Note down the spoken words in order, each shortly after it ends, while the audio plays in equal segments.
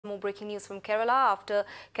More breaking news from Kerala after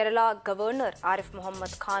Kerala Governor Arif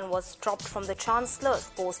Mohammed was dropped from the Chancellor's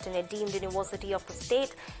post in a deemed university of the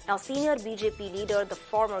state. Now, senior BJP leader, the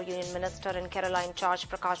former Union Minister in Kerala in charge,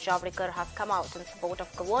 Prakash Javdekar, has come out in support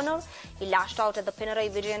of Governor. He lashed out at the Pinarayi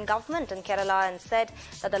Vijayan government in Kerala and said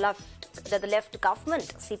that the left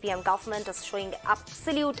government, CPM government, is showing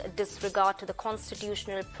absolute disregard to the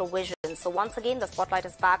constitutional provisions. So once again, the spotlight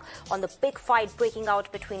is back on the big fight breaking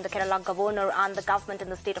out between the Kerala governor and the government in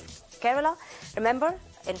the state of Kerala. Remember,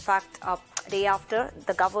 in fact, day after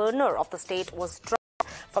the governor of the state was dropped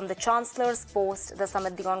from the Chancellor's post, this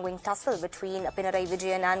amid the ongoing tussle between Pinarayi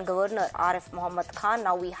Vijayan and Governor Arif Mohammed.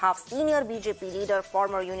 Now we have senior BJP leader,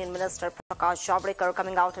 former Union Minister Prakash Javdekar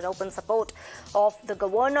coming out in open support of the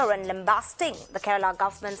governor and lambasting the Kerala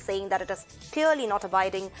government, saying that it is clearly not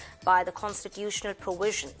abiding by the constitutional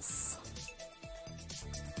provisions.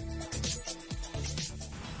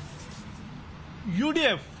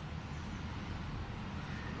 UDF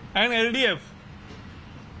and LDF,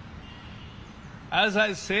 as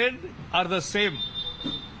I said, are the same.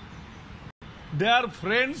 They are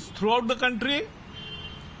friends throughout the country.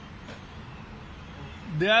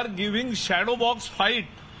 They are giving shadow box fight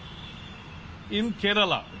in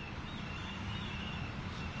Kerala.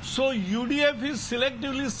 So UDF is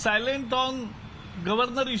selectively silent on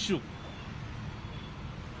governor issue.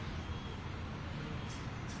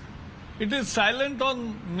 It is silent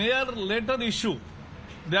on mayor later issue.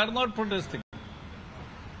 They are not protesting.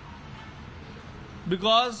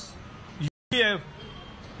 Because UDF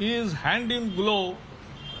is hand in glove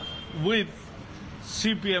with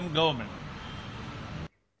CPM government.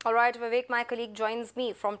 All right, Vivek, my colleague, joins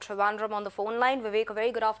me from Trivandrum on the phone line. Vivek, a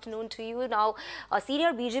very good afternoon to you. Now, a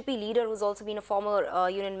senior BJP leader who's also been a former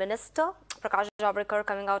Union Minister, Prakash Javdekar,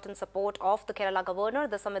 coming out in support of the Kerala governor,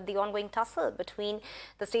 this amid the ongoing tussle between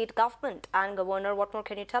the state government and governor. What more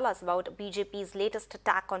can you tell us about BJP's latest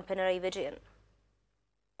attack on Pinarayi Vijayan?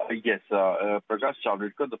 Yes, Prakash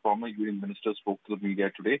Javdekar, the former Union Minister, spoke to the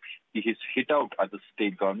media today. He has hit out at the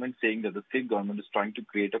state government, saying that the state government is trying to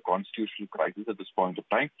create a constitutional crisis at this point of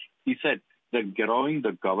time. He said that garrowing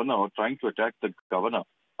the governor or trying to attack the governor,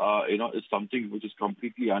 is something which is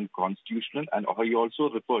completely unconstitutional. And he also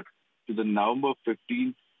referred to the November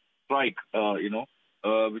 15th strike,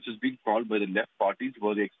 which is being called by the left parties,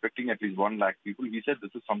 where they're expecting at least 1 lakh people. He said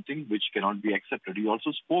this is something which cannot be accepted. He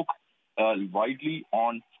also spoke widely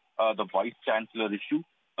on the Vice Chancellor issue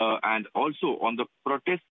and also on the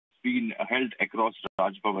protests being held across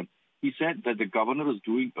Raj Bhavan. He said that the governor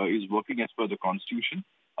is working as per the constitution.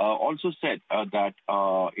 Also said that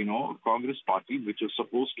Congress party, which is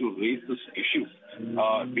supposed to raise this issue,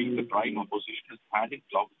 being the prime opposition, is hand in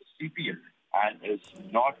glove with the CPM and is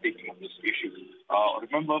not taking up this issue.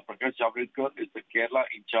 Remember, Prakash Javdekar is the Kerala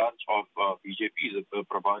in charge of BJP, the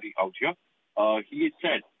Prabhari out here. He had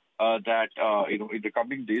said that in the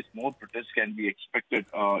coming days, more protests can be expected,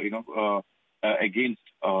 against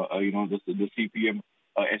the CPM,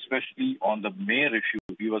 especially on the mayor issue.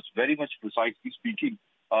 He was very much precisely speaking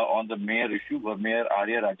on the mayor issue, where Mayor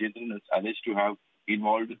Arya Rajendran is alleged to have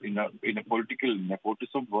involved in a political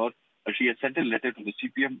nepotism, where she has sent a letter to the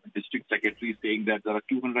CPM district secretary saying that there are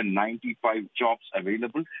 295 jobs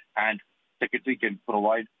available and secretary can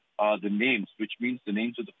provide the names, which means the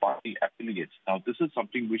names of the party affiliates. Now, this is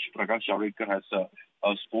something which Prakash Javdekar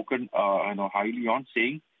has spoken highly on,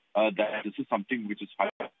 saying that this is something which is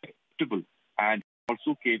highly acceptable, and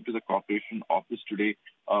also came to the corporation office today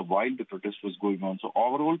while the protest was going on. So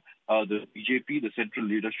overall, the BJP, the central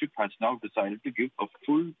leadership, has now decided to give a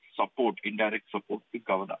full support, indirect support to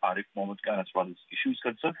Governor Arif Mohammed as far as issue is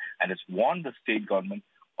concerned, and has warned the state government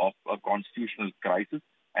of a constitutional crisis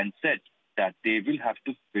and said that they will have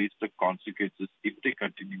to face the consequences if they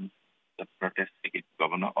continue the protest against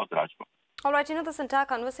Governor or the Raj Bhavan. All right, this entire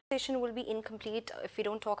conversation will be incomplete if we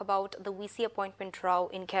don't talk about the VC appointment row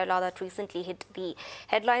in Kerala that recently hit the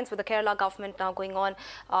headlines, with the Kerala government now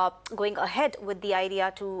going ahead with the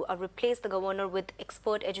idea to replace the governor with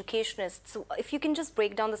expert educationists. So if you can just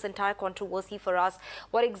break down this entire controversy for us,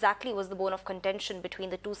 what exactly was the bone of contention between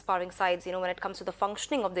the two sparring sides, when it comes to the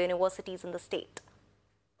functioning of the universities in the state?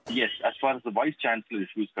 Yes, as far as the Vice Chancellor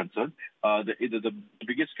issue is concerned, the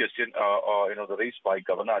biggest question, the raised by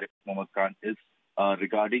Governor Arif Mohammed is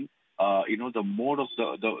regarding, the mode of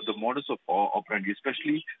the modus of operandi,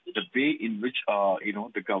 especially the way in which,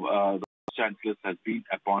 the chancellors has been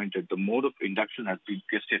appointed. The mode of induction has been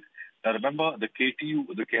questioned. Now, remember, the KTU,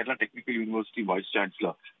 the Kerala Technical University Vice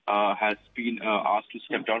Chancellor, has been asked to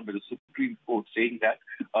step down by the Supreme Court, saying that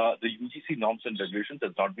the UGC norms and regulations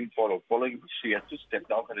has not been followed. Following which, she has to step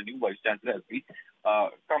down, and a new Vice Chancellor has been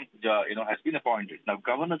has been appointed. Now,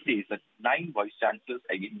 Governor says that 9 Vice Chancellors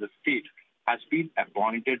in the state has been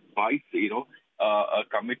appointed by a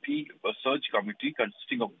committee, a search committee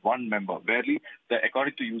consisting of 1 member. Barely,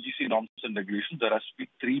 according to UGC norms and regulations, there has to be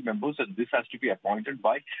 3 members, and this has to be appointed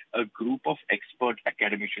by a group of expert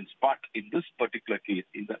academicians. But in this particular case,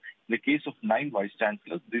 in the case of 9 vice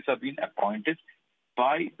chancellors, these have been appointed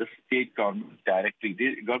by the state government directly.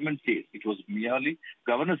 The government says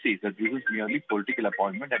governor says that this is merely political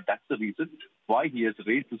appointment, and that's the reason why he has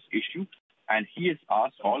raised this issue, and he has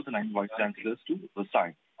asked all the 9 vice chancellors to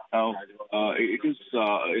resign. Now, it is,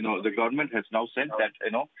 the government has now said that,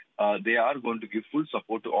 they are going to give full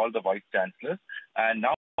support to all the vice chancellors. And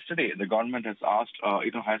now, yesterday, the government has asked,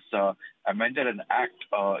 has amended an act,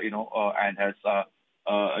 and has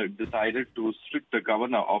decided to strip the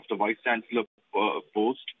governor of the vice chancellor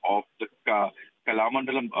post of the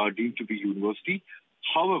Kalamandalam deemed to be university.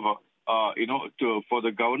 However, for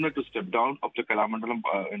the governor to step down of the Kalamandalam,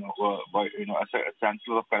 as a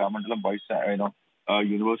chancellor of Kalamandalam vice,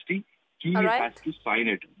 university, he has to sign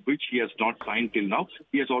it, which he has not signed till now.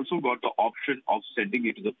 He has also got the option of sending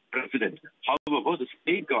it to the president. However, the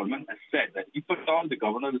state government has said that if at all the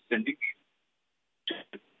governor is sending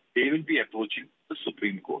it, they will be approaching the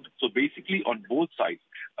Supreme Court. So basically, on both sides,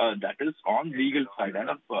 that is on legal side, and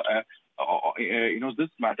this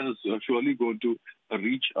matter is surely going to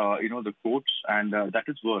reach the courts, and that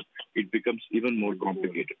is where it becomes even more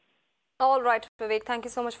complicated. All right, Vivek, thank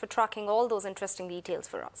you so much for tracking all those interesting details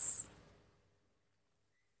for us.